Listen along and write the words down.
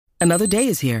Another day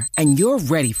is here, and you're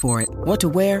ready for it. What to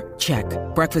wear? Check.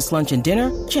 Breakfast, lunch, and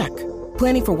dinner? Check.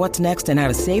 Planning for what's next and how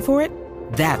to save for it?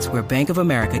 That's where Bank of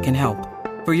America can help.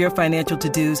 For your financial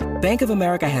to-dos, Bank of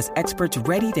America has experts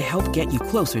ready to help get you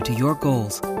closer to your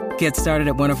goals. Get started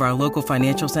at one of our local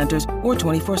financial centers or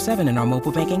 24/7 in our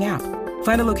mobile banking app.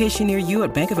 Find a location near you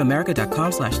at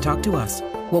bankofamerica.com/talktous.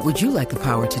 What would you like the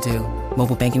power to do?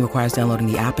 Mobile banking requires downloading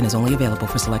the app and is only available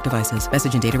for select devices.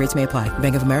 Message and data rates may apply.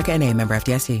 Bank of America N.A., member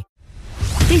FDIC.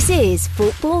 This is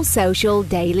Football Social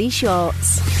Daily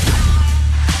Shots.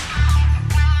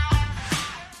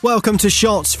 Welcome to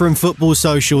Shots from Football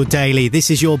Social Daily.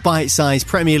 This is your bite-sized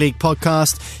Premier League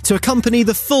podcast to accompany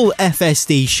the full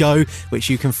FSD show, which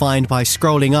you can find by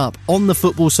scrolling up on the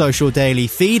Football Social Daily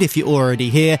feed if you're already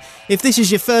here. If this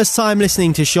is your first time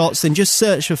listening to Shots, then just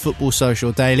search for Football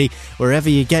Social Daily wherever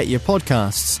you get your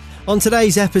podcasts. On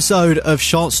today's episode of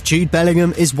Shots, Jude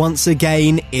Bellingham is once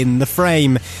again in the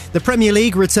frame. The Premier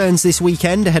League returns this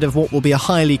weekend ahead of what will be a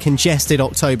highly congested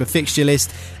October fixture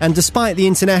list, and despite the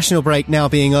international break now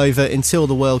being over until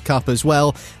the World Cup as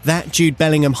well, that Jude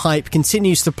Bellingham hype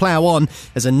continues to plough on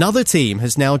as another team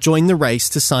has now joined the race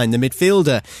to sign the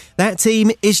midfielder. That team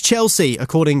is Chelsea,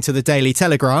 according to the Daily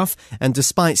Telegraph, and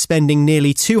despite spending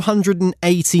nearly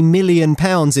 £280 million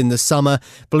in the summer,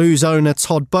 Blues owner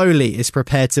Todd Boehly is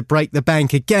prepared to break the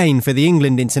bank again for the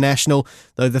England international,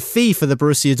 though the fee for the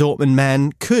Borussia Dortmund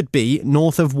man could be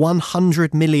north of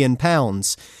 £100 million.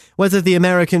 Whether the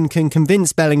American can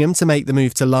convince Bellingham to make the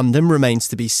move to London remains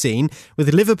to be seen,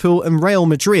 with Liverpool and Real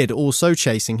Madrid also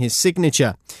chasing his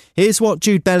signature. Here's what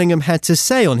Jude Bellingham had to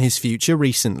say on his future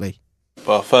recently.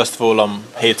 Well, first of all, I'm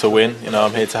here to win.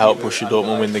 I'm here to help Borussia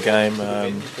Dortmund win the game.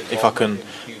 If I can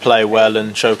play well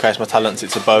and showcase my talents,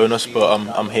 it's a bonus. But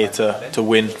I'm here to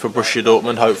win for Borussia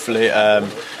Dortmund, hopefully.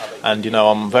 And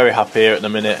I'm very happy here at the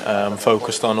minute. I'm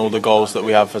focused on all the goals that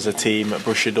we have as a team at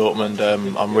Borussia Dortmund.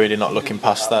 I'm really not looking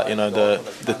past that.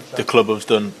 The club has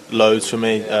done loads for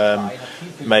me.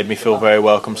 Made me feel very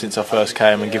welcome since I first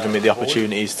came and given me the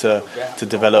opportunities to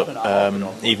develop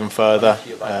even further.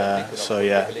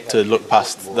 To look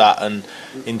past that and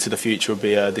into the future would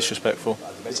be disrespectful.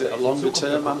 Is it a longer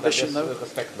term ambition though?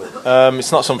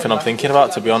 It's not something I'm thinking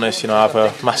about, to be honest. I have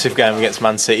a massive game against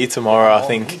Man City tomorrow. I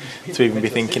think to even be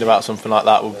thinking about something like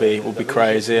that would be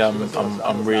crazy.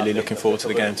 I'm really looking forward to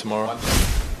the game tomorrow.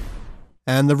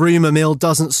 And the rumour mill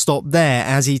doesn't stop there,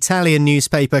 as Italian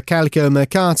newspaper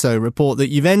Calciomercato report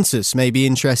that Juventus may be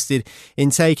interested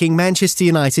in taking Manchester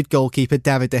United goalkeeper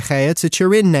David De Gea to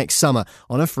Turin next summer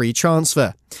on a free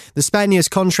transfer. The Spaniard's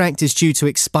contract is due to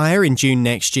expire in June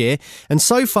next year, and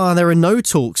so far there are no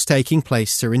talks taking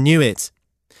place to renew it.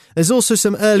 There's also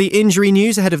some early injury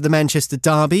news ahead of the Manchester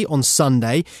derby on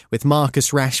Sunday, with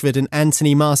Marcus Rashford and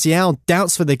Anthony Martial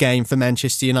doubts for the game for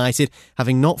Manchester United,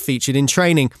 having not featured in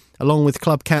training, along with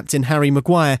club captain Harry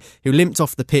Maguire, who limped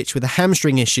off the pitch with a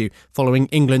hamstring issue following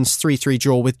England's 3-3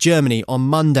 draw with Germany on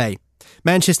Monday.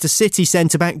 Manchester City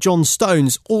centre-back John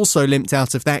Stones also limped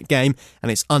out of that game,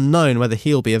 and it's unknown whether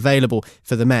he'll be available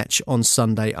for the match on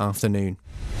Sunday afternoon.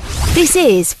 This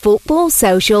is Football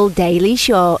Social Daily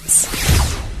Shots.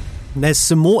 There's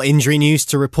some more injury news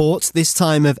to report, this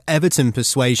time of Everton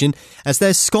persuasion, as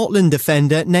their Scotland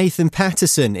defender Nathan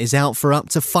Patterson is out for up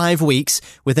to 5 weeks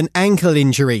with an ankle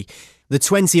injury. The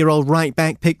 20-year-old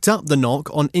right-back picked up the knock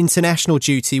on international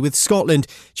duty with Scotland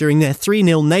during their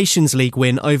 3-0 Nations League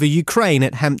win over Ukraine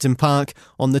at Hampden Park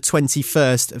on the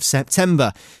 21st of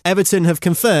September. Everton have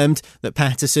confirmed that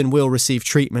Patterson will receive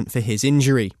treatment for his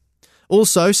injury.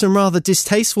 Also, some rather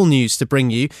distasteful news to bring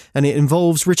you, and it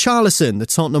involves Richarlison, the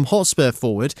Tottenham Hotspur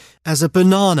forward, as a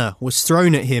banana was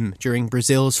thrown at him during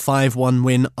Brazil's 5-1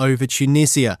 win over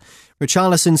Tunisia.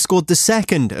 Richarlison scored the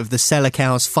second of the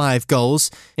Selecao's 5 goals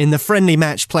in the friendly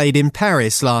match played in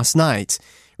Paris last night.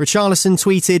 Richarlison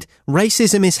tweeted,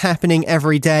 "Racism is happening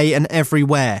every day and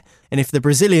everywhere, and if the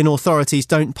Brazilian authorities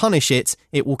don't punish it,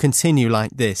 it will continue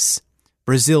like this."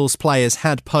 Brazil's players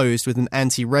had posed with an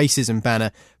anti-racism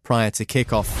banner prior to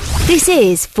kick-off. This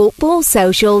is Football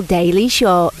Social Daily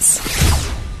Shots.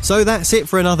 So that's it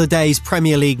for another day's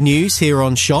Premier League news here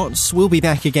on Shots. We'll be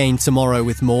back again tomorrow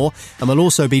with more, and we'll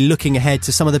also be looking ahead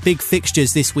to some of the big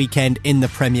fixtures this weekend in the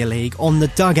Premier League on The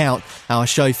Dugout, our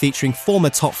show featuring former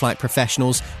top-flight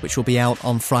professionals, which will be out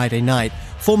on Friday night.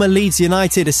 Former Leeds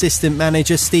United assistant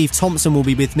manager Steve Thompson will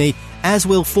be with me, as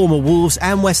will former Wolves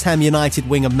and West Ham United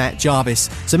winger Matt Jarvis.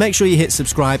 So make sure you hit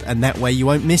subscribe, and that way you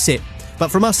won't miss it.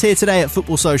 But from us here today at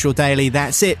Football Social Daily,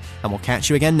 that's it, and we'll catch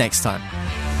you again next time.